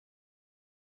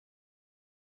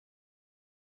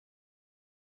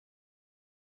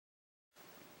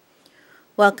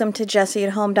Welcome to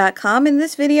JessieAtHome.com. In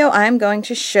this video I'm going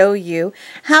to show you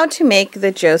how to make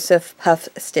the Joseph Puff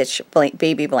Stitch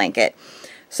baby blanket.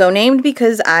 So named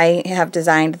because I have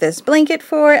designed this blanket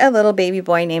for a little baby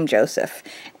boy named Joseph,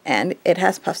 and it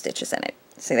has puff stitches in it.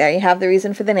 So there you have the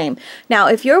reason for the name. Now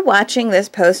if you're watching this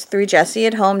post through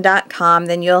JessieAtHome.com,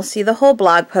 then you'll see the whole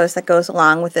blog post that goes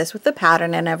along with this, with the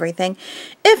pattern and everything.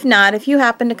 If not, if you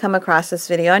happen to come across this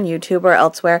video on YouTube or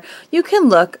elsewhere, you can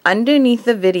look underneath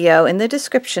the video in the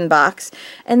description box,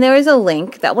 and there is a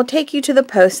link that will take you to the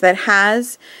post that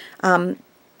has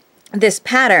this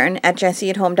pattern at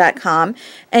JessieAtHome.com,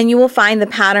 and you will find the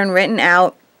pattern written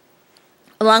out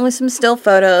along with some still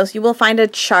photos. You will find a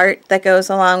chart that goes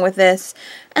along with this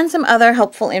and some other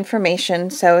helpful information,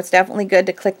 so it's definitely good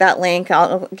to click that link.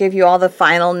 I'll give you all the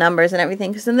final numbers and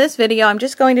everything, because in this video I'm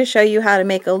just going to show you how to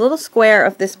make a little square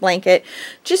of this blanket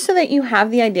just so that you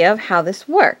have the idea of how this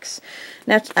works.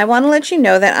 Now I want to let you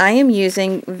know that I am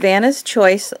using Vanna's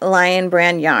Choice Lion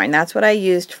brand yarn. That's what I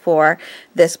used for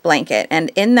this blanket,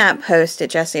 and in that post at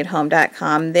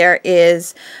JessieAtHome.com there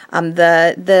is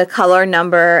the color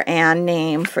number and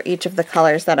name for each of the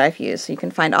colors that I've used. So you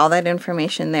can find all that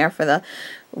information there for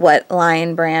what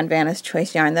Lion brand Vanna's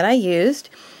Choice yarn that I used.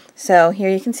 So here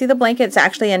you can see the blanket. It's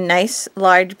actually a nice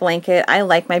large blanket. I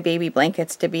like my baby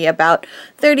blankets to be about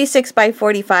 36 by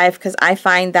 45 because I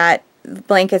find that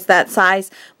blankets that size,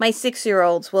 my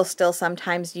 6-year-olds will still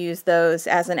sometimes use those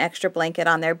as an extra blanket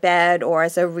on their bed or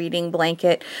as a reading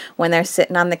blanket when they're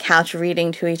sitting on the couch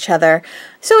reading to each other.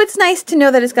 So it's nice to know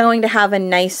that it's going to have a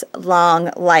nice long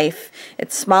life.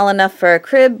 It's small enough for a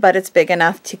crib, but it's big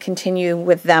enough to continue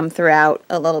with them throughout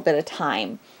a little bit of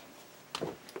time.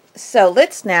 So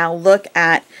let's now look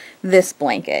at this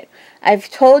blanket.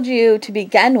 I've told you to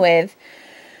begin with,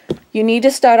 you need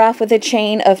to start off with a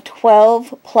chain of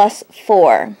 12 plus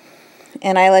 4.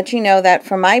 And I let you know that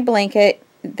for my blanket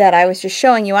that I was just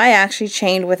showing you, I actually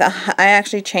chained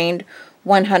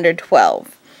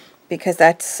 112 because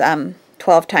that's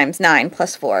 12 times 9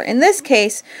 plus 4. In this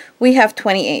case, we have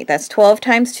 28. That's 12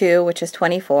 times 2, which is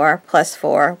 24, plus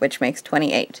 4, which makes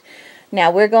 28.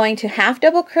 Now we're going to half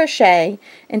double crochet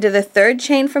into the third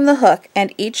chain from the hook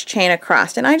and each chain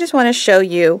across. And I just want to show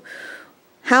you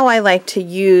how I like to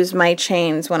use my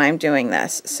chains when I'm doing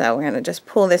this. So we're going to just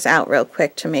pull this out real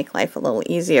quick to make life a little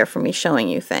easier for me showing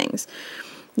you things.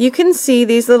 You can see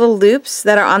these little loops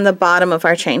that are on the bottom of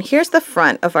our chain. Here's the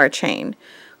front of our chain,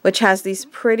 which has these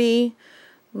pretty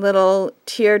little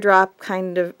teardrop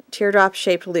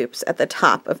shaped loops at the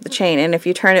top of the chain, and if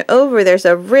you turn it over there's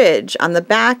a ridge on the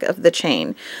back of the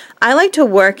chain. I like to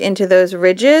work into those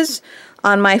ridges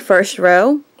on my first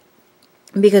row,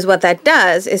 because what that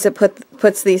does is it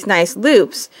puts these nice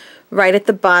loops right at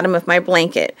the bottom of my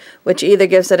blanket, which either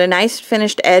gives it a nice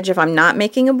finished edge if I'm not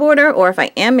making a border, or if I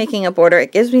am making a border,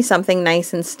 it gives me something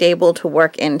nice and stable to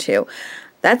work into.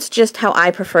 That's just how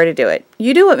I prefer to do it.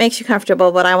 You do what makes you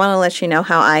comfortable, but I want to let you know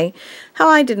how I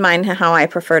did mine and how I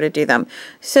prefer to do them.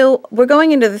 So we're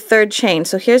going into the third chain.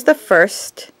 So here's the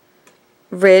first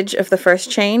ridge of the first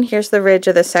chain, here's the ridge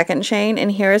of the second chain,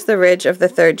 and here is the ridge of the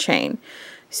third chain.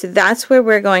 So that's where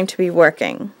we're going to be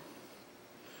working.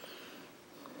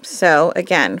 So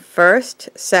again, first,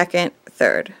 second,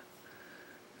 third.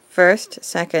 First,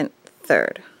 second,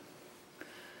 third.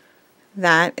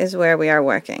 That is where we are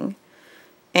working.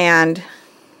 And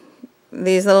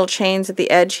these little chains at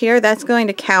the edge here, that's going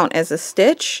to count as a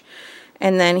stitch.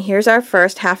 And then here's our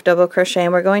first half double crochet,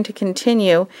 and we're going to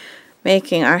continue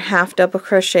making our half double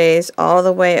crochets all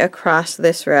the way across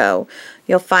this row.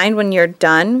 You'll find when you're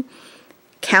done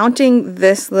counting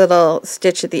this little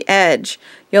stitch at the edge,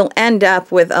 you'll end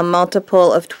up with a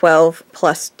multiple of 12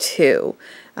 plus 2,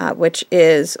 which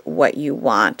is what you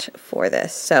want for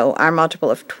this. So our multiple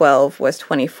of 12 was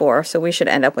 24, so we should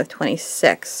end up with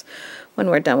 26 when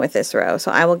we're done with this row.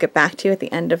 So I will get back to you at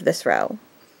the end of this row.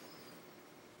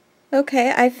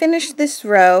 Okay, I finished this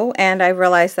row and I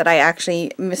realized that I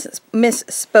actually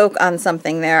misspoke on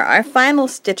something there. Our final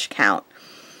stitch count,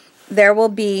 there will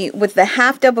be, with the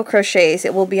half double crochets,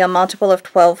 it will be a multiple of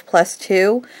 12 plus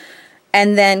 2,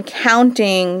 and then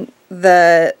counting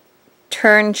the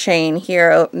turn chain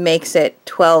here makes it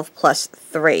 12 plus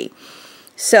 3.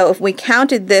 So if we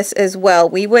counted this as well,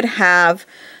 we would have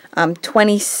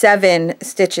 27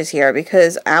 stitches here,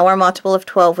 because our multiple of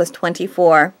 12 was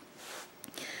 24.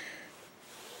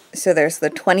 So there's the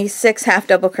 26 half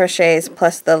double crochets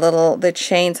plus the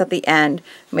chains at the end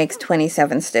makes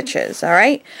 27 stitches. All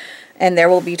right, and there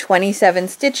will be 27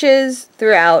 stitches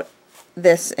throughout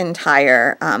this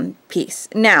entire piece.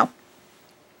 Now,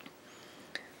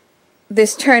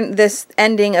 this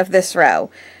ending of this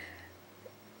row,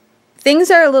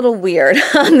 Things are a little weird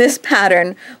on this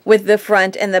pattern with the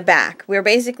front and the back. We're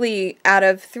basically, out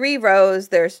of 3 rows,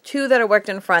 there's 2 that are worked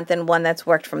in front and 1 that's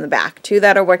worked from the back. 2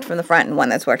 that are worked from the front and 1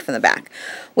 that's worked from the back.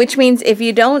 Which means if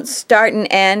you don't start and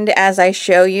end as I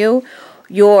show you,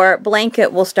 your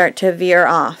blanket will start to veer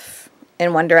off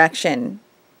in one direction.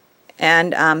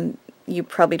 And you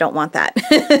probably don't want that.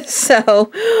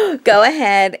 So go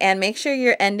ahead and make sure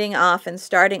you're ending off and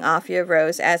starting off your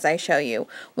rows as I show you.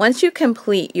 Once you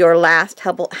complete your last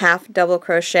half double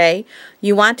crochet,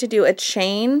 you want to do a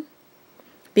chain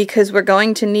because we're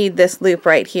going to need this loop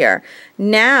right here.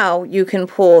 Now you can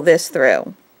pull this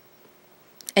through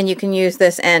and you can use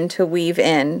this end to weave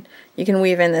in. You can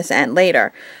weave in this end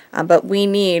later, but we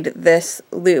need this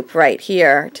loop right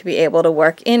here to be able to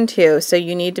work into, so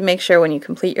you need to make sure when you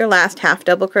complete your last half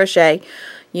double crochet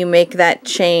you make that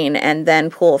chain and then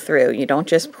pull through. You don't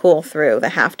just pull through the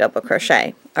half double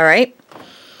crochet. Alright,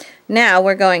 now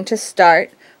we're going to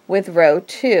start with row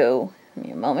 2. Give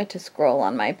me a moment to scroll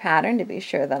on my pattern to be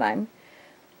sure that I'm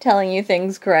telling you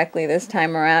things correctly this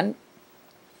time around.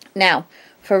 Now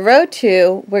for row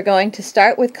 2, we're going to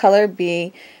start with color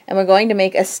B and we're going to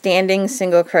make a standing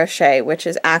single crochet, which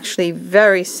is actually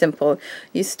very simple.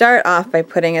 You start off by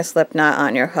putting a slip knot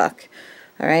on your hook.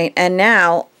 Alright, and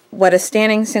now what a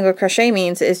standing single crochet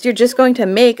means is you're just going to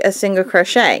make a single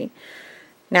crochet.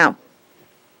 Now,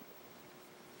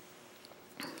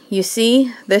 you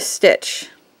see this stitch.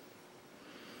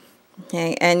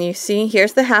 Okay, and you see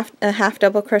here's the half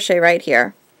double crochet right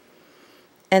here.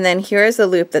 And then here is the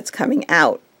loop that's coming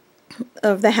out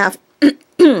of the half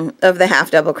of the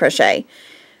half double crochet.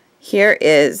 Here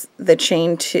is the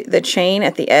chain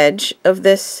at the edge of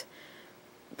this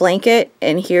blanket,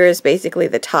 and here is basically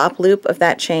the top loop of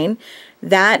that chain.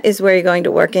 That is where you're going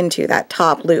to work into, that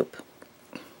top loop.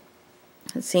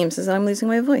 It seems as though I'm losing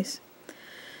my voice.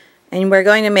 And we're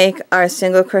going to make our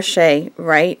single crochet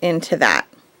right into that.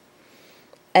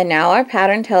 And now our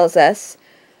pattern tells us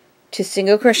to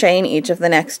single crochet in each of the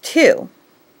next 2.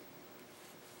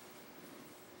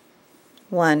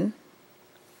 1,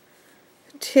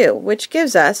 2, which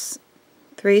gives us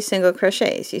 3 single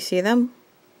crochets. You see them?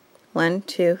 1,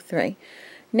 2, 3.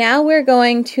 Now we're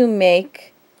going to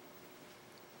make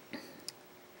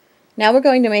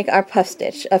our puff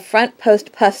stitch, a front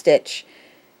post puff stitch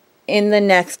in the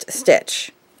next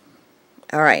stitch.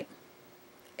 Alright.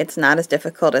 It's not as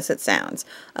difficult as it sounds.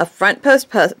 A front post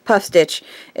puff stitch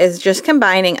is just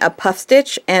combining a puff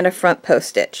stitch and a front post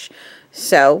stitch.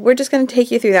 So we're just going to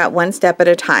take you through that one step at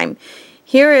a time.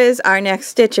 Here is our next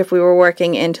stitch if we were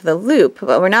working into the loop,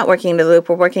 but we're not working into the loop,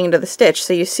 we're working into the stitch.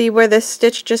 So you see where this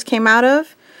stitch just came out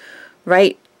of?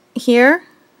 Right here.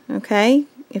 Okay,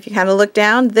 if you kind of look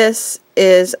down, this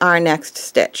is our next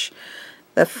stitch.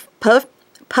 The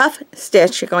puff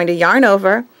stitch, you're going to yarn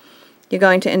over. You're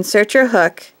going to insert your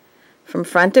hook from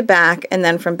front to back and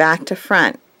then from back to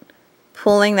front,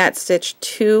 pulling that stitch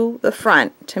to the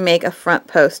front to make a front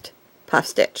post puff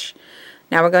stitch.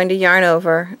 Now we're going to yarn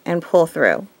over and pull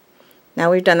through. Now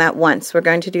we've done that once. We're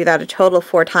going to do that a total of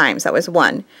 4 times. That was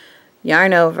 1.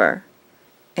 Yarn over,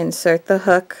 insert the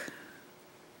hook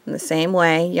in the same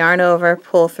way, yarn over,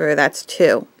 pull through. That's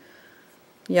 2.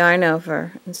 Yarn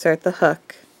over, insert the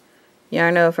hook,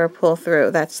 yarn over, pull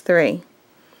through. That's 3.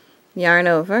 Yarn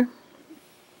over,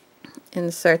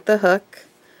 insert the hook,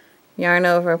 yarn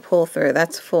over, pull through.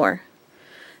 That's 4.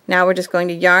 Now we're just going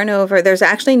to yarn over. There's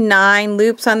actually 9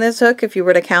 loops on this hook if you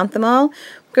were to count them all.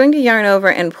 We're going to yarn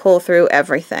over and pull through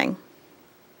everything.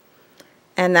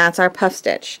 And that's our puff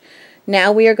stitch.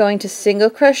 Now we are going to single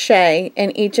crochet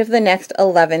in each of the next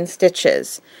 11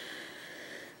 stitches.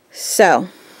 So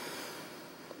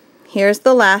here's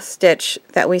the last stitch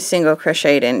that we single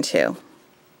crocheted into.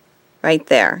 Right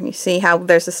there. You see how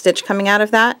there's a stitch coming out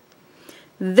of that?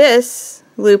 This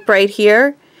loop right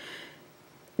here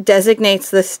designates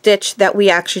the stitch that we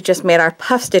actually just made our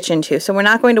puff stitch into. So we're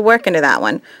not going to work into that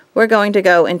one. We're going to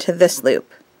go into this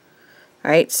loop.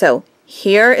 Alright, so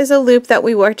here is a loop that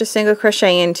we worked a single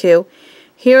crochet into.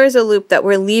 Here is a loop that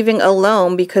we're leaving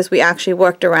alone because we actually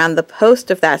worked around the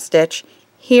post of that stitch.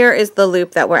 Here is the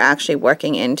loop that we're actually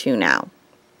working into now.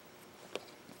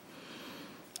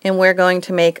 And we're going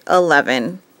to make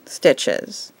 11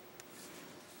 stitches.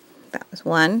 That was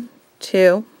 1,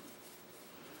 2,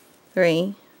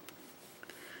 3,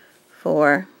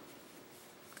 4,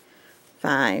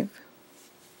 5,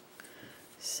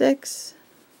 6,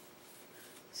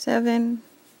 7,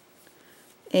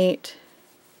 8,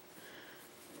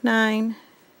 9,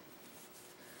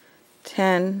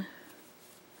 10,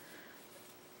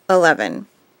 11.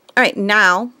 Alright,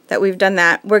 now that we've done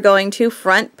that, we're going to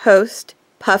front post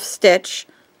puff stitch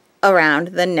around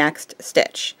the next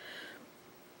stitch.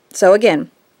 So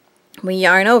again, we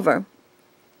yarn over.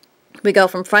 We go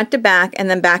from front to back and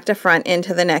then back to front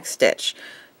into the next stitch.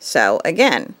 So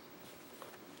again,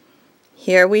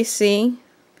 here we see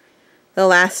the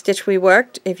last stitch we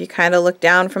worked. If you kind of look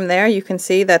down from there, you can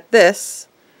see that this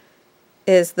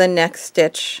is the next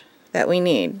stitch that we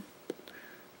need.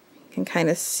 You can kind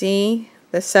of see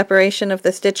the separation of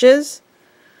the stitches.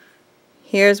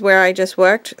 Here's where I just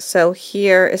worked, so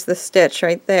here is the stitch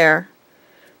right there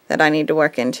that I need to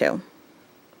work into.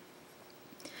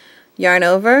 Yarn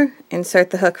over,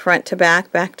 insert the hook front to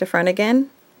back, back to front again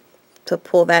to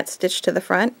pull that stitch to the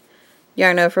front.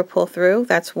 Yarn over, pull through.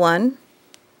 That's 1.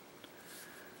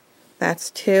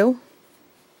 That's 2.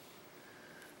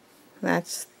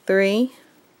 That's 3.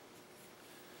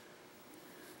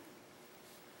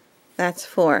 That's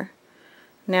 4.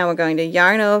 Now we're going to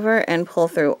yarn over and pull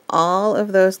through all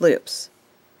of those loops.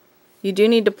 You do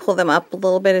need to pull them up a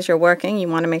little bit as you're working. You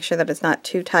want to make sure that it's not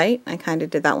too tight. I kind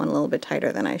of did that one a little bit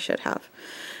tighter than I should have.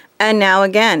 And now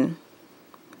again,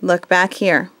 look back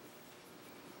here.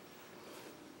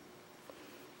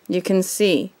 You can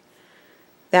see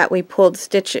that we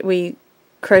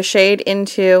crocheted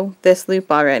into this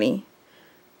loop already.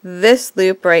 This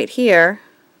loop right here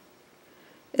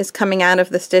is coming out of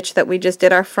the stitch that we just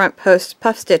did our front post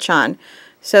puff stitch on.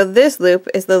 So this loop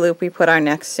is the loop we put our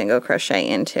next single crochet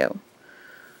into.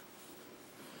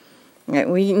 Right,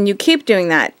 you keep doing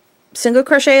that. Single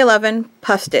crochet 11,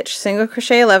 puff stitch, single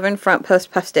crochet 11, front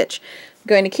post puff stitch. I'm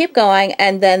going to keep going,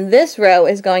 and then this row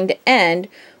is going to end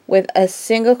with a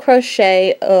single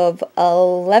crochet of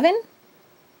 11.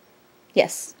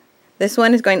 Yes, this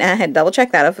one is going to, I had double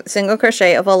check that, a single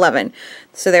crochet of 11.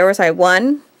 So there was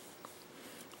 1,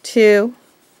 2,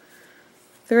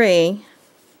 3,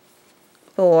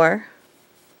 4,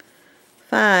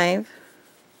 5,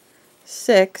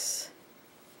 6,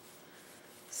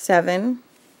 7,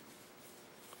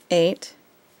 8,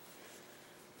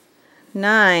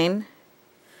 9,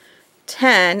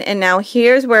 10, and now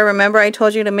here's where, remember I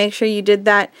told you to make sure you did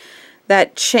that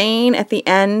chain at the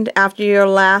end after your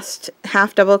last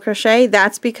half double crochet.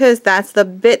 That's because that's the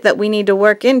bit that we need to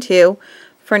work into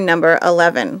for number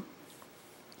 11.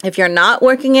 If you're not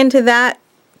working into that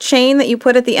chain that you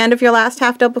put at the end of your last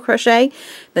half double crochet,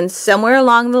 then somewhere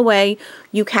along the way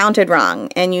you counted wrong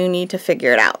and you need to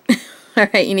figure it out.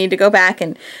 Alright, you need to go back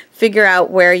and figure out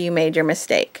where you made your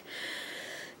mistake.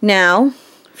 Now,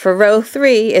 for row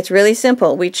 3, it's really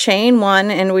simple. We chain 1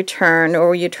 and we turn,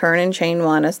 or you turn and chain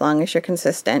 1 as long as you're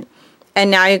consistent. And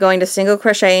now you're going to single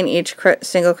crochet in each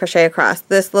single crochet across.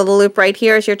 This little loop right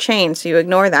here is your chain, so you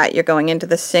ignore that. You're going into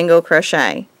the single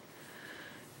crochet.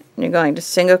 You're going to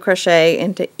single crochet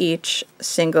into each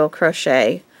single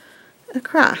crochet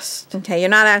across. Okay, you're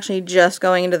not actually just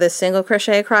going into the single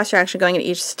crochet across, you're actually going into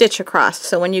each stitch across.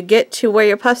 So when you get to where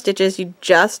your puff stitch is, you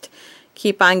just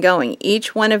keep on going.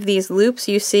 Each one of these loops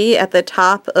you see at the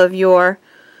top of your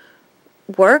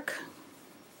work,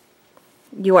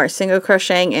 you are single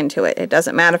crocheting into it. It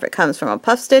doesn't matter if it comes from a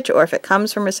puff stitch or if it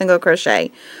comes from a single crochet,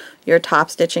 you're top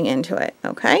stitching into it.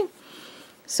 Okay,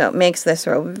 so it makes this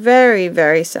row very,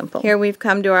 very simple. Here we've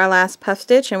come to our last puff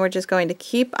stitch, and we're just going to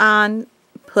keep on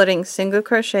putting single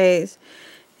crochets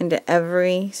into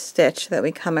every stitch that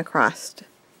we come across.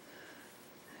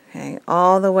 Okay,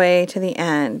 all the way to the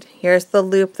end. Here's the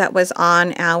loop that was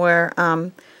on our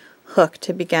hook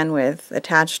to begin with,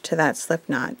 attached to that slip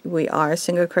knot. We are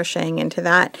single crocheting into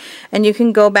that, and you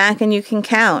can go back and you can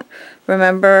count.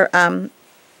 Remember,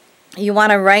 you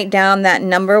want to write down that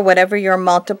number, whatever your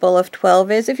multiple of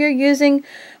 12 is. If you're using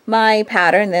my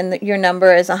pattern, then your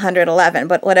number is 111,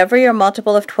 but whatever your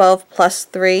multiple of 12 plus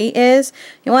 3 is,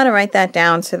 you want to write that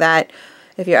down so that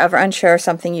if you're ever unsure of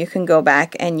something, you can go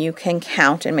back and you can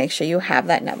count and make sure you have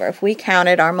that number. If we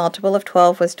counted, our multiple of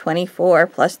 12 was 24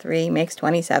 plus 3 makes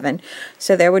 27,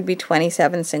 so there would be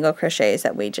 27 single crochets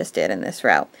that we just did in this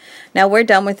row. Now we're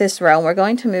done with this row, and we're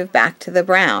going to move back to the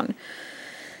brown.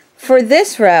 For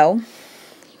this row,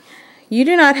 you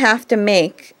do not have to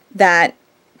make that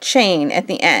chain at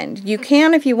the end. You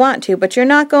can if you want to, but you're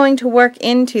not going to work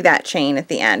into that chain at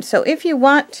the end. So if you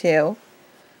want to,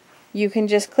 you can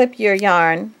just clip your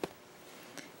yarn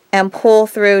and pull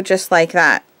through just like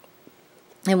that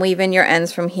and weave in your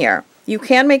ends from here. You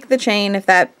can make the chain if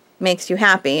that makes you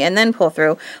happy and then pull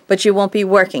through, but you won't be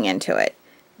working into it.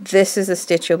 This is the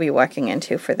stitch you'll be working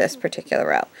into for this particular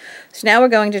row. So now we're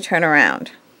going to turn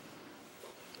around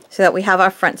so that we have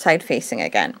our front side facing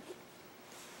again.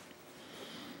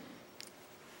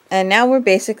 And now we're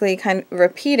basically kind of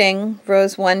repeating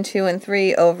rows 1, 2, and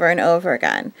 3 over and over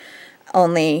again.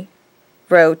 Only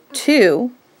row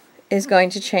 2 is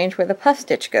going to change where the puff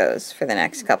stitch goes for the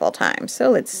next couple times. So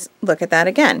let's look at that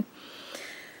again.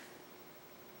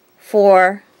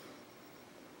 For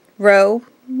row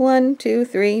 1, 2,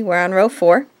 3, we're on row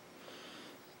 4.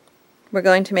 We're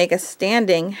going to make a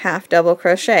standing half double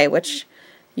crochet, which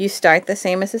you start the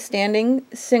same as a standing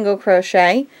single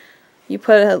crochet. You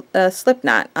put a slip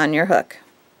knot on your hook.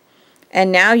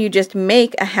 And now you just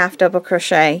make a half double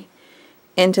crochet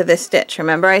into this stitch.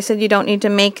 Remember I said you don't need to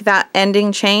make that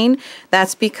ending chain?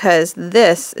 That's because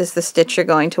this is the stitch you're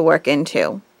going to work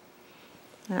into.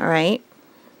 Alright,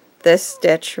 this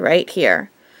stitch right here.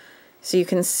 So you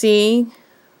can see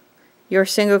your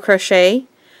single crochet.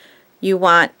 You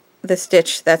want the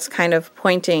stitch that's kind of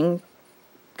pointing,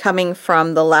 coming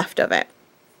from the left of it.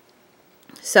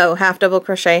 So half double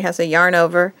crochet has a yarn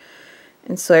over,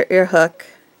 insert your hook,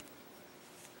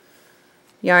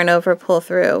 yarn over, pull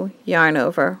through, yarn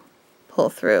over, pull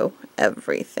through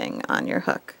everything on your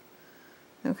hook.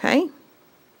 Okay?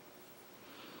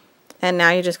 And now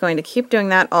you're just going to keep doing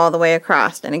that all the way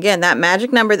across. And again, that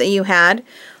magic number that you had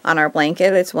on our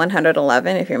blanket, it's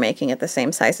 111 if you're making it the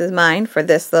same size as mine. For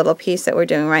this little piece that we're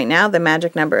doing right now, the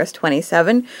magic number is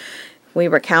 27. If we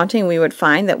were counting, we would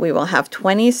find that we will have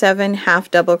 27 half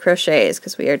double crochets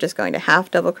because we are just going to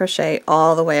half double crochet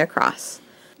all the way across.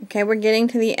 Okay, we're getting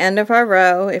to the end of our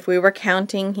row. If we were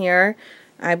counting here,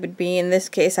 I would be, in this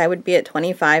case, I would be at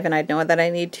 25, and I'd know that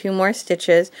I need 2 more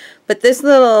stitches. But this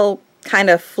little kind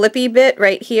of flippy bit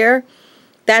right here,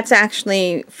 that's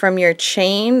actually from your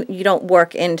chain. You don't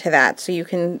work into that, so you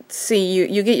can see,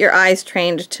 you get your eyes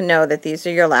trained to know that these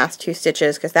are your last 2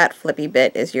 stitches because that flippy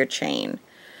bit is your chain.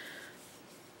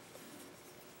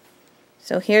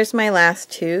 So here's my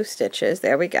last 2 stitches.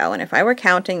 There we go. And if I were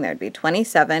counting, there'd be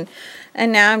 27.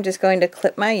 And now I'm just going to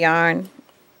clip my yarn,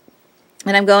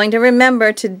 and I'm going to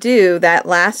remember to do that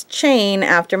last chain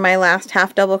after my last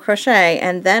half double crochet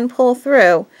and then pull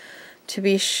through to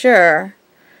be sure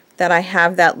that I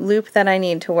have that loop that I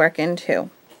need to work into.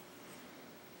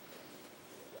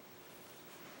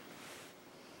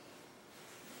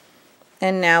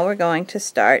 And now we're going to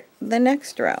start the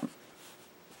next row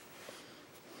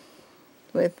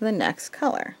with the next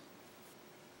color.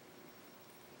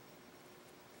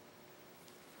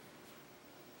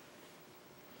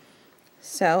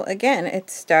 So again, it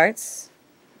starts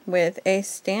with a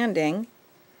standing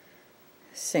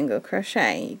single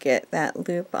crochet. You get that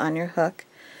loop on your hook,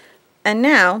 and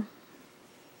now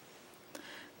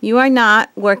you are not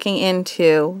working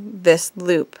into this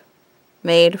loop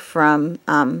made from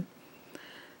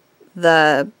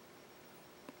the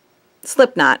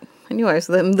slip knot. I knew I was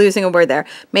losing a word there.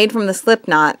 Made from the slip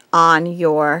knot on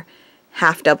your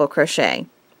half double crochet,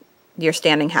 your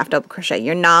standing half double crochet.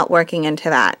 You're not working into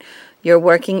that. You're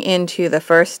working into the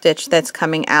first stitch that's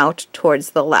coming out towards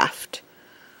the left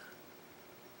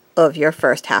of your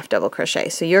first half double crochet.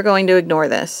 So you're going to ignore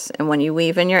this, and when you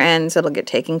weave in your ends, it'll get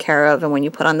taken care of, and when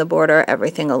you put on the border,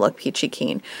 everything will look peachy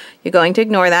keen. You're going to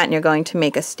ignore that, and you're going to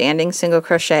make a standing single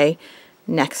crochet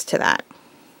next to that.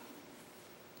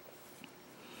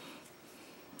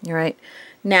 All right,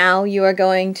 now you are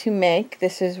going to make,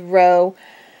 this is row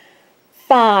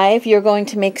 5, you're going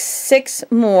to make 6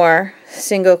 more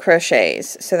single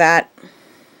crochets. So that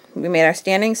we made our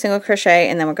standing single crochet,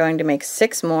 and then we're going to make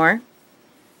 6 more.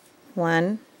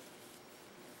 1,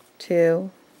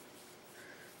 2,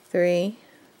 3,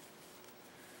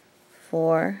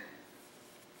 4,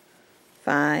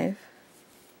 5,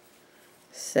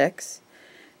 6,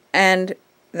 and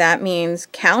that means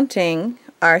counting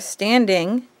our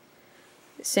standing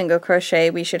single crochet,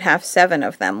 we should have 7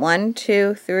 of them. 1,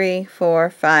 2, 3, 4,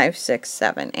 5, 6,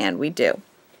 7, and we do.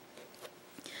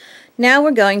 Now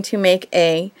we're going to make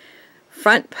a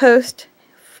front post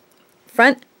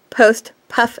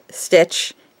puff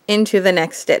stitch into the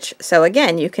next stitch. So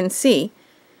again, you can see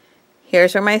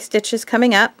here's where my stitch is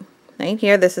coming up right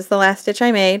here. This is the last stitch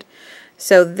I made,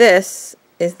 so this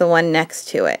is the one next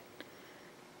to it.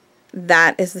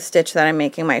 That is the stitch that I'm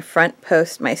making my front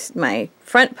post, my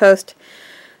front post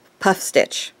puff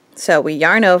stitch. So we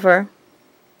yarn over,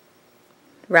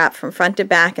 wrap from front to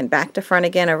back and back to front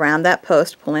again around that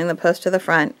post, pulling the post to the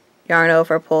front, yarn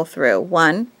over, pull through.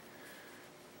 1,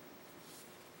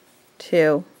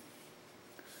 2,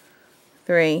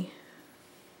 3,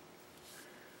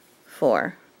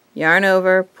 4. Yarn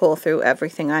over, pull through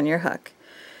everything on your hook.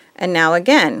 And now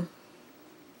again,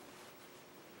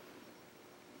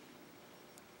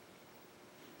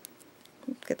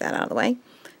 get that out of the way.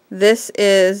 This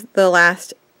is the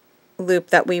last loop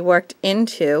that we worked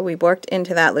into. We worked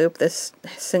into that loop. This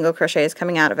single crochet is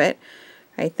coming out of it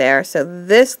right there. So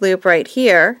this loop right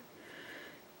here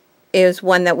is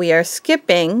one that we are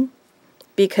skipping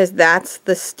because that's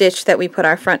the stitch that we put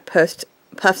our front post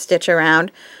puff stitch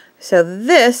around. So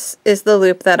this is the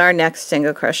loop that our next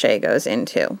single crochet goes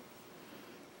into.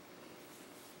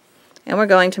 And we're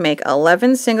going to make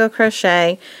 11 single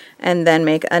crochet and then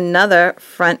make another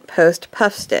front post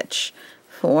puff stitch.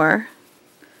 4,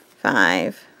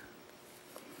 5,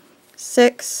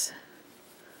 6,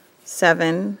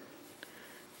 7,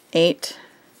 8,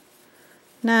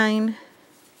 9,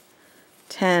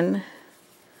 10,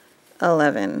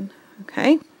 11.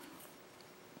 Okay.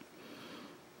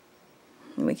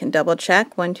 We can double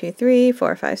check. 1, 2, 3,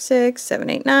 4, 5, 6, 7,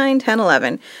 8, 9, 10,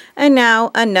 11. And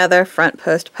now another front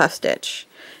post puff stitch.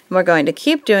 And we're going to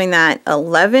keep doing that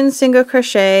 11 single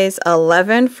crochets,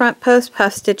 11 front post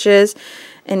puff stitches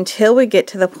until we get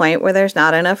to the point where there's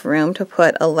not enough room to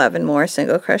put 11 more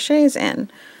single crochets in.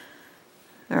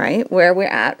 All right, where we're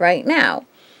at right now.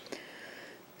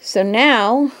 So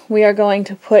now we are going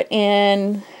to put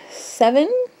in 7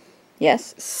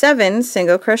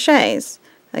 single crochets.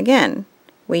 Again,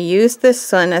 we use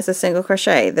this one as a single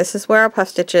crochet. This is where our puff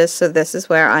stitch is, so this is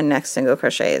where our next single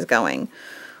crochet is going.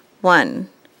 1,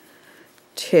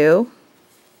 2,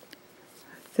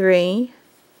 3,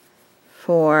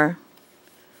 4,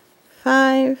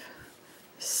 5,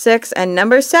 6, and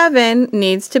number 7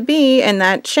 needs to be in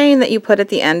that chain that you put at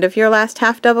the end of your last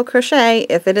half double crochet.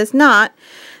 If it is not,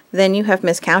 then you have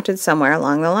miscounted somewhere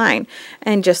along the line.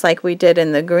 And just like we did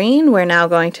in the green, we're now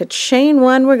going to chain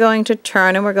 1, we're going to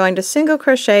turn, and we're going to single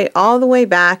crochet all the way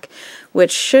back,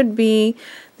 which should be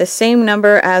the same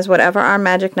number as whatever our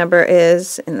magic number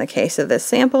is. In the case of this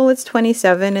sample, it's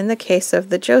 27. In the case of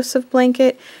the Joseph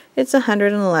blanket, it's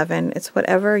 111. It's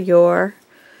whatever your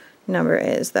number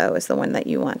is, though, is the one that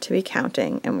you want to be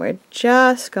counting. And we're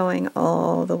just going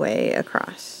all the way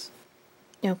across.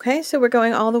 Okay, so we're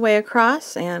going all the way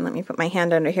across, and let me put my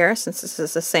hand under here since this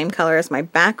is the same color as my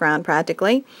background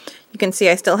practically. You can see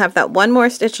I still have that one more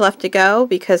stitch left to go,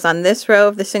 because on this row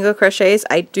of the single crochets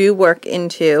I do work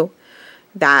into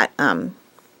that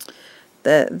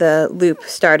the loop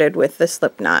started with the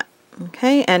slip knot.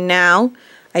 Okay, and now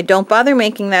I don't bother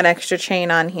making that extra chain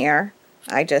on here.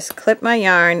 I just clip my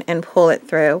yarn and pull it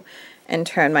through and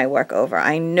turn my work over.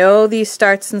 I know these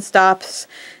starts and stops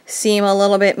seem a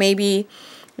little bit maybe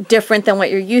different than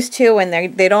what you're used to, and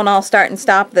they don't all start and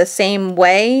stop the same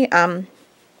way.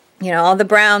 You know, all the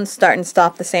browns start and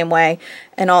stop the same way,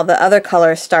 and all the other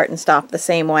colors start and stop the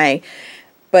same way.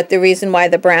 But the reason why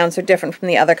the browns are different from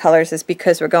the other colors is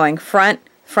because we're going front,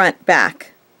 front,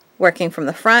 back. Working from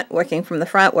the front, working from the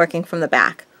front, working from the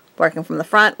back. Working from the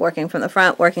front, working from the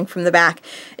front, working from the back.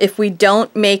 If we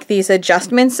don't make these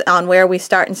adjustments on where we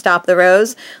start and stop the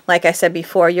rows, like I said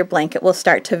before, your blanket will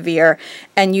start to veer,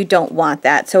 and you don't want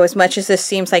that. So as much as this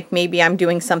seems like maybe I'm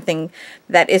doing something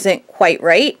that isn't quite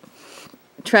right,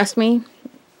 trust me,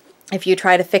 if you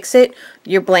try to fix it,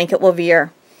 your blanket will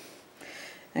veer.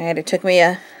 Alright, it took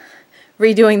me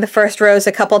redoing the first rows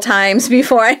a couple times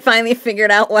before I finally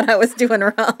figured out what I was doing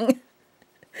wrong.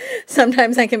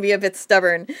 Sometimes I can be a bit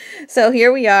stubborn. So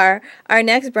here we are. Our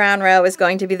next brown row is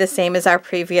going to be the same as our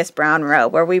previous brown row,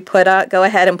 where we go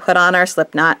ahead and put on our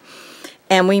slip knot,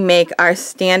 and we make our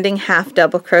standing half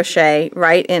double crochet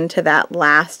right into that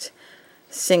last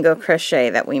single crochet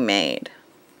that we made.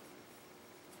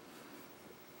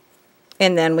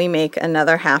 And then we make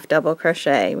another half double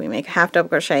crochet. We make a half double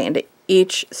crochet into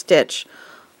each stitch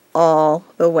all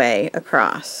the way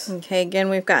across. Okay, again,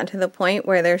 we've gotten to the point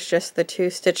where there's just the 2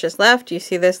 stitches left. You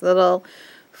see this little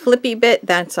flippy bit?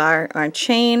 That's our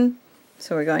chain.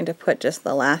 So we're going to put just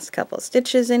the last couple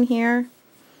stitches in here.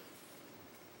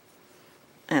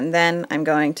 And then I'm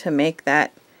going to make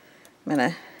that, I'm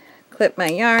going to clip my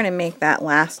yarn and make that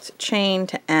last chain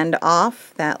to end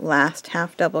off that last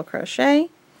half double crochet.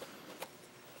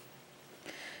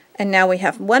 And now we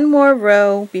have one more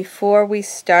row before we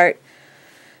start.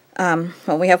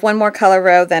 Well, we have one more color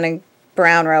row, then a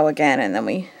brown row again, and then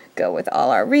we go with all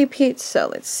our repeats.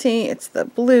 So let's see, it's the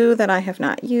blue that I have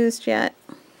not used yet.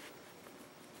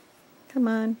 Come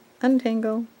on,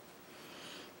 untangle.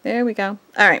 There we go.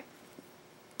 Alright,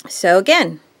 so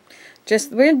again,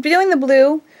 we're doing the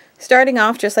blue, starting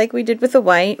off just like we did with the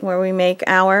white, where we make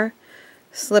our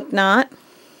slip knot,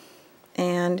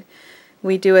 and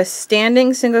we do a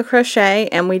standing single crochet,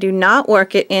 and we do not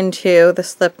work it into the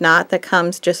slip knot that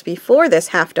comes just before this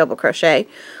half double crochet.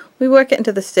 We work it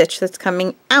into the stitch that's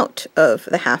coming out of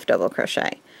the half double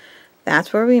crochet.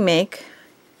 That's where we make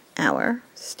our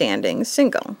standing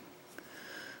single.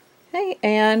 Okay,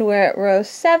 and we're at row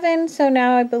 7, so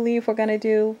now I believe we're going to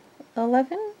do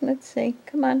 11. Let's see,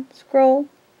 come on, scroll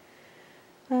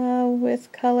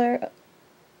with color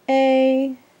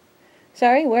A.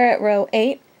 Sorry, we're at row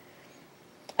 8.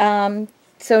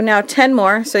 So now 10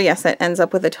 more. So yes, that ends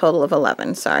up with a total of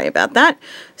 11. Sorry about that.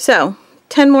 So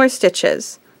 10 more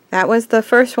stitches. That was the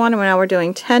first one, and now we're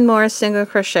doing 10 more single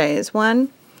crochets. 1,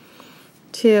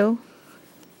 2,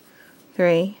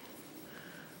 3,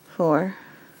 4,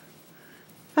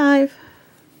 5,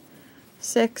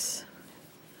 6,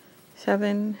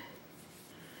 7,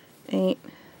 8,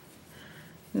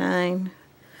 9,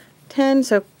 10.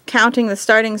 So counting the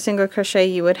starting single crochet,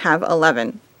 you would have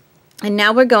 11. And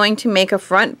now we're going to make a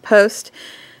front post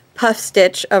puff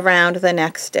stitch around the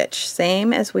next stitch,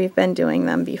 same as we've been doing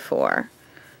them before.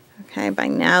 Okay, by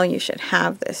now you should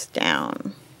have this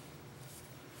down.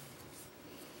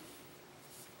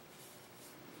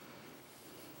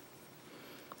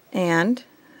 And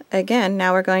again,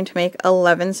 now we're going to make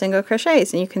 11 single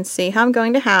crochets, and you can see how I'm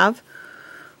going to have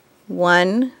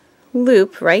one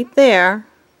loop right there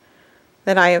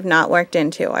that I have not worked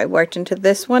into. I worked into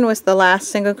this one, was the last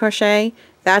single crochet.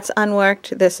 That's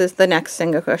unworked. This is the next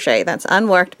single crochet. That's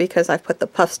unworked because I've put the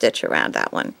puff stitch around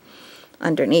that one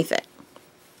underneath it.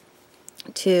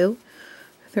 2,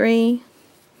 3,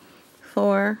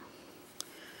 4,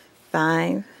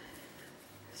 5,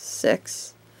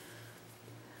 6,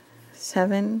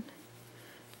 7,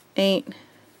 8,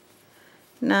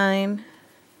 9,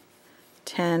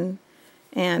 10,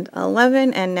 and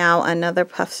 11, and now another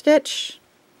puff stitch,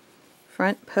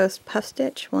 front post puff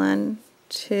stitch, 1,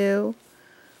 2,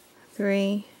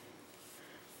 3,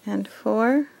 and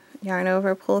 4, yarn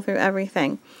over, pull through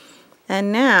everything,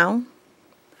 and now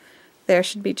there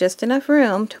should be just enough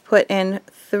room to put in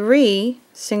 3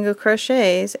 single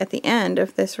crochets at the end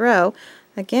of this row.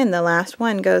 Again, the last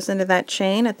one goes into that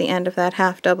chain at the end of that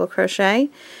half double crochet.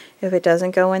 If it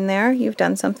doesn't go in there, you've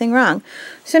done something wrong.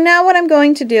 So now what I'm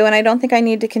going to do, and I don't think I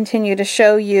need to continue to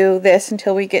show you this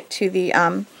until we get to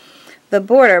the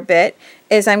border bit,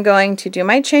 is I'm going to do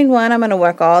my chain 1. I'm going to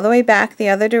work all the way back the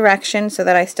other direction so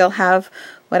that I still have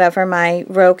whatever my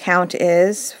row count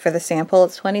is. For the sample,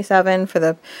 it's 27. For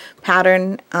the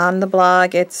pattern on the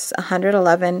blog, it's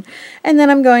 111. And then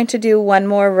I'm going to do one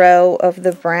more row of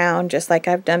the brown, just like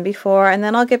I've done before, and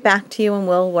then I'll get back to you and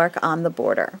we'll work on the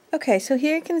border. Okay, so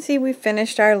here you can see we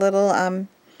finished our little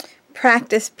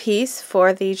practice piece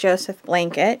for the Joseph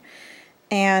blanket.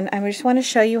 And I just want to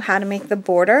show you how to make the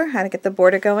border, how to get the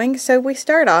border going. So we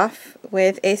start off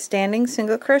with a standing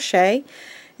single crochet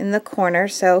in the corner.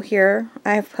 So here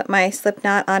I've put my slip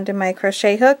knot onto my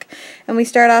crochet hook, and we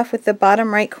start off with the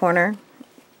bottom right corner.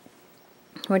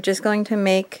 We're just going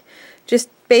to just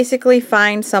basically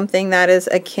find something that is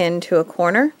akin to a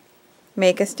corner,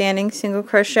 make a standing single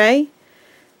crochet,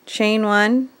 chain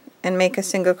 1, and make a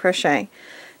single crochet.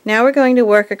 Now we're going to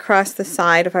work across the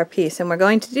side of our piece, and we're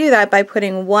going to do that by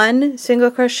putting 1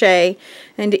 single crochet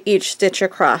into each stitch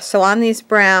across. So on these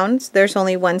browns, there's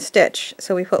only 1 stitch,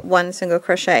 so we put 1 single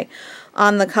crochet.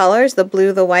 On the colors, the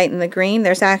blue, the white, and the green,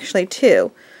 there's actually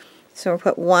 2. So we'll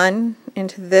put 1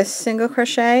 into this single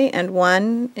crochet and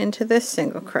 1 into this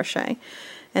single crochet.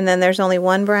 And then there's only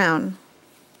 1 brown.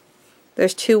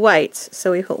 There's 2 whites,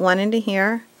 so we put 1 into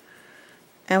here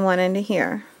and 1 into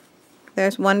here.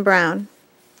 There's 1 brown.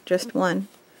 Just 1.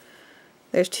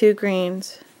 There's 2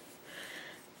 greens.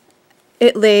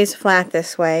 It lays flat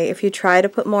this way. If you try to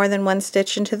put more than 1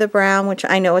 stitch into the brown, which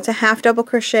I know it's a half double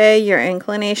crochet, your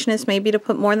inclination is maybe to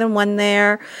put more than 1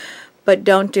 there, but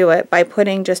don't do it. By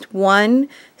putting just 1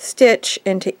 stitch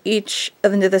into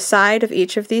the side of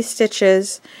each of these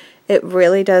stitches, it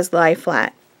really does lie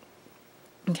flat.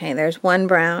 Okay, there's 1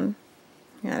 brown.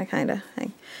 You gotta kind of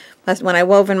plus, when I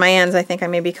wove in my ends, I think I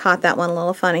maybe caught that one a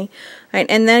little funny. All right,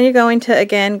 and then you're going to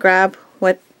again grab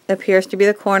what appears to be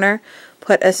the corner,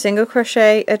 put a single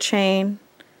crochet, a chain,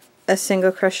 a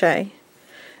single crochet,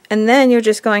 and then you're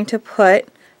just going to put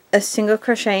a single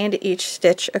crochet into each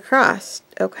stitch across.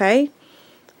 Okay,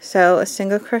 so a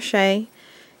single crochet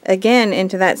again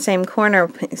into that same corner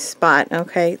spot.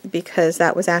 Okay, because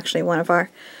that was actually one of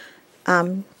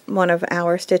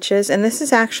our stitches, and this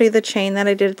is actually the chain that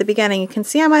I did at the beginning. You can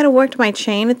see I might have worked my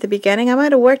chain at the beginning. I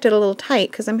might have worked it a little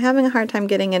tight because I'm having a hard time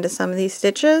getting into some of these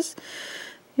stitches.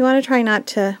 You want to try not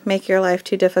to make your life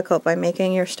too difficult by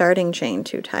making your starting chain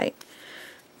too tight.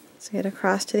 Let's get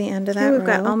across to the end of that row. We've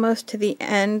got almost to the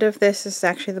end of this. This is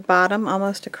actually the bottom,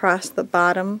 almost across the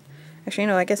bottom. Actually,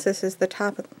 no, I guess this is the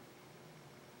top of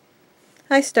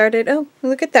oh,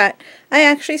 look at that. I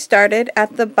actually started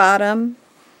at the bottom.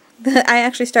 I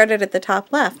actually started at the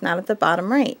top left, not at the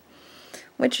bottom right,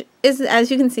 which is, as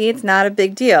you can see, it's not a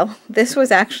big deal. This was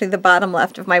actually the bottom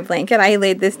left of my blanket. I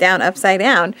laid this down upside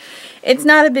down. It's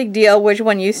not a big deal which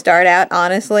one you start out,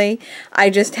 honestly.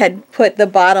 I just had put the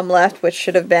bottom left, which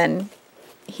should have been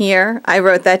here. I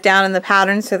wrote that down in the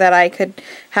pattern so that I could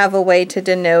have a way to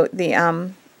denote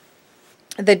the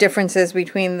differences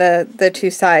between the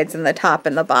two sides and the top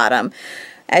and the bottom.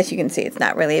 As you can see, it's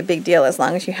not really a big deal as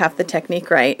long as you have the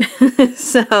technique right.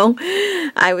 So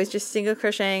I was just single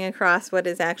crocheting across what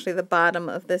is actually the bottom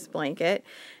of this blanket,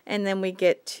 and then we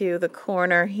get to the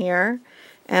corner here,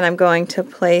 and I'm going to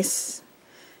place,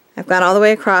 I've gone all the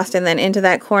way across, and then into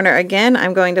that corner again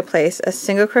I'm going to place a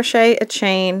single crochet, a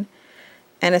chain,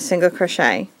 and a single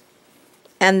crochet,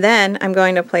 and then I'm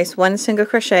going to place one single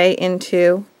crochet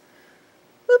into,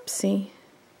 whoopsie,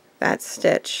 that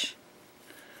stitch,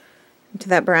 into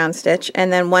that brown stitch,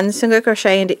 and then one single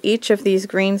crochet into each of these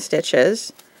green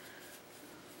stitches,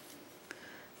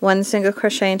 one single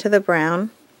crochet into the brown,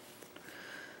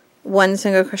 one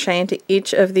single crochet into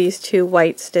each of these two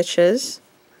white stitches.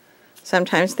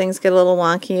 Sometimes things get a little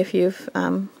wonky if you've,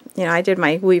 you know, I did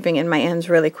my weaving in my ends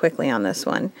really quickly on this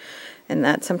one, and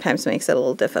that sometimes makes it a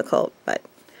little difficult, but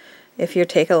if you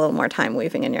take a little more time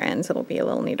weaving in your ends, it'll be a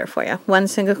little neater for you. One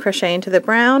single crochet into the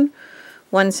brown,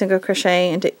 one single crochet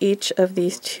into each of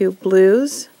these two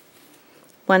blues,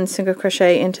 one single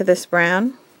crochet into this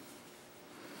brown,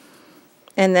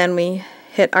 and then we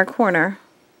hit our corner.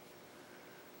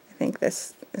 I think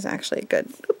this is actually a good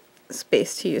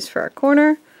space to use for our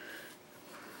corner.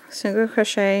 Single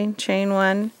crochet, chain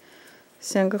one,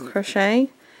 single crochet,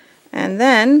 and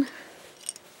then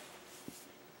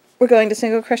we're going to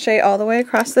single crochet all the way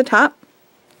across the top.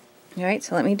 Alright,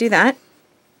 so let me do that.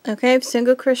 Okay, I've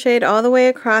single crocheted all the way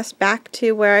across back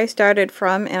to where I started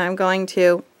from, and I'm going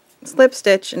to slip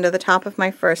stitch into the top of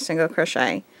my first single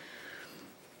crochet.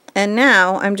 And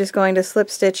now I'm just going to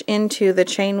slip stitch into the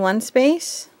chain one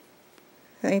space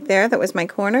right there. That was my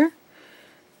corner.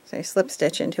 So I slip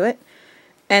stitch into it.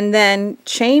 And then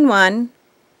chain one,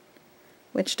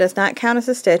 which does not count as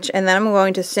a stitch, and then I'm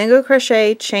going to single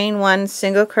crochet, chain one,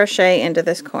 single crochet into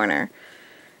this corner.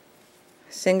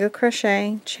 Single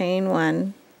crochet, chain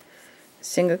one,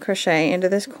 single crochet into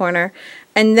this corner,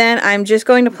 and then I'm just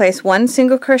going to place one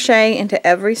single crochet into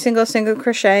every single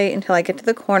crochet until I get to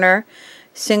the corner,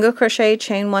 single crochet,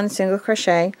 chain one, single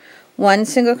crochet, one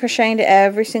single crochet into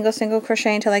every single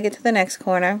crochet until I get to the next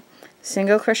corner,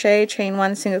 single crochet, chain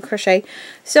one, single crochet,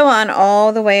 so on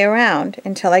all the way around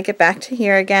until I get back to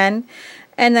here again,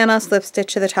 and then I'll slip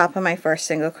stitch to the top of my first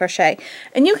single crochet.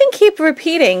 And you can keep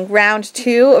repeating round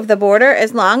two of the border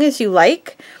as long as you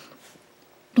like.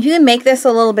 You can make this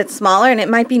a little bit smaller, and it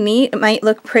might be neat, it might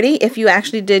look pretty if you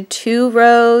actually did 2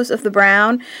 rows of the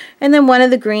brown, and then one of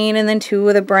the green, and then 2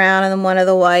 of the brown, and then one of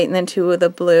the white, and then 2 of the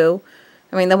blue.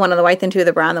 I mean, then one of the white, then 2 of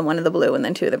the brown, then one of the blue, and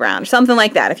then 2 of the brown. Something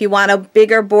like that. If you want a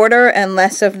bigger border and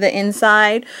less of the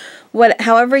inside,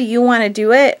 however you want to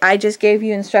do it, I just gave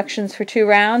you instructions for 2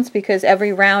 rounds because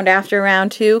every round after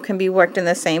round 2 can be worked in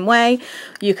the same way.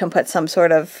 You can put some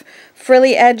sort of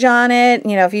frilly edge on it.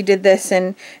 You know, if you did this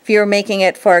and if you were making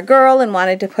it for a girl and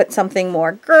wanted to put something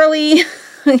more girly,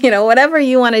 you know, whatever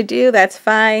you want to do, that's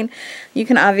fine. You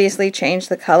can obviously change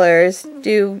the colors,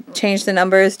 change the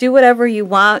numbers, do whatever you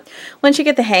want. Once you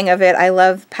get the hang of it, I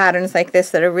love patterns like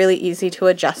this that are really easy to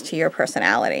adjust to your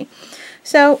personality.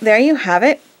 So there you have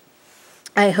it.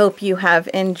 I hope you have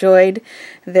enjoyed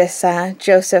this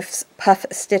Joseph's Puff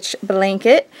Stitch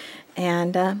blanket,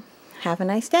 and have a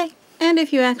nice day. And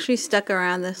if you actually stuck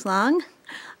around this long,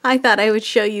 I thought I would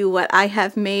show you what I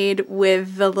have made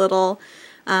with the little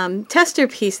tester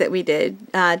piece that we did.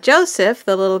 Joseph,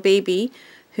 the little baby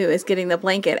who is getting the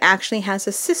blanket, actually has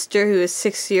a sister who is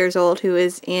 6 years old who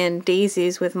is in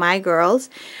Daisies with my girls.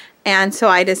 And so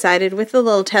I decided with the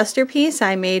little tester piece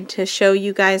I made to show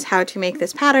you guys how to make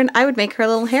this pattern, I would make her a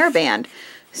little hairband.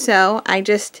 So I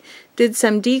just did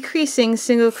some decreasing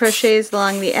single crochets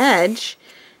along the edge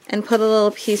and put a little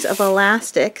piece of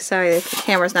elastic. Sorry, the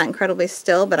camera's not incredibly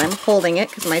still, but I'm holding it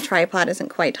because my tripod isn't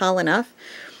quite tall enough.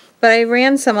 But I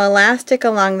ran some elastic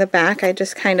along the back. I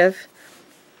just kind of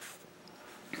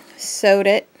sewed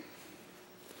it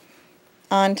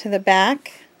onto the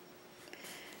back,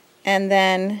 and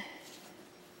then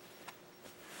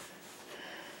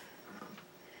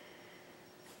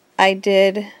I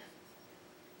did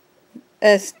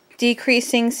a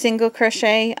decreasing single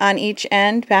crochet on each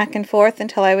end back and forth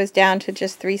until I was down to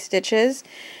just 3 stitches,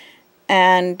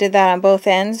 and did that on both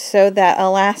ends, sewed that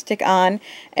elastic on,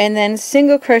 and then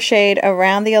single crocheted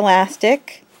around the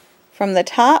elastic from the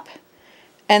top,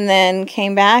 and then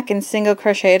came back and single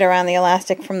crocheted around the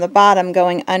elastic from the bottom,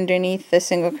 going underneath the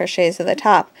single crochets of the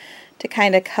top to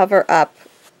kind of cover up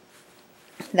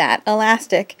that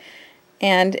elastic.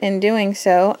 And in doing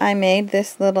so, I made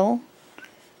this little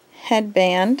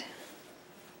headband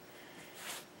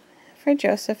for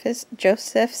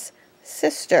Joseph's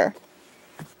sister.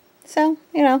 So,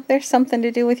 you know, there's something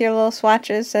to do with your little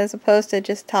swatches as opposed to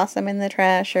just toss them in the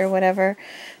trash or whatever.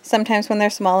 Sometimes when they're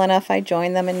small enough, I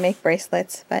join them and make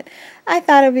bracelets. But I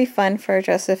thought it would be fun for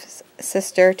Joseph's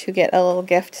sister to get a little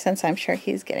gift since I'm sure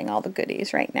he's getting all the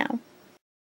goodies right now.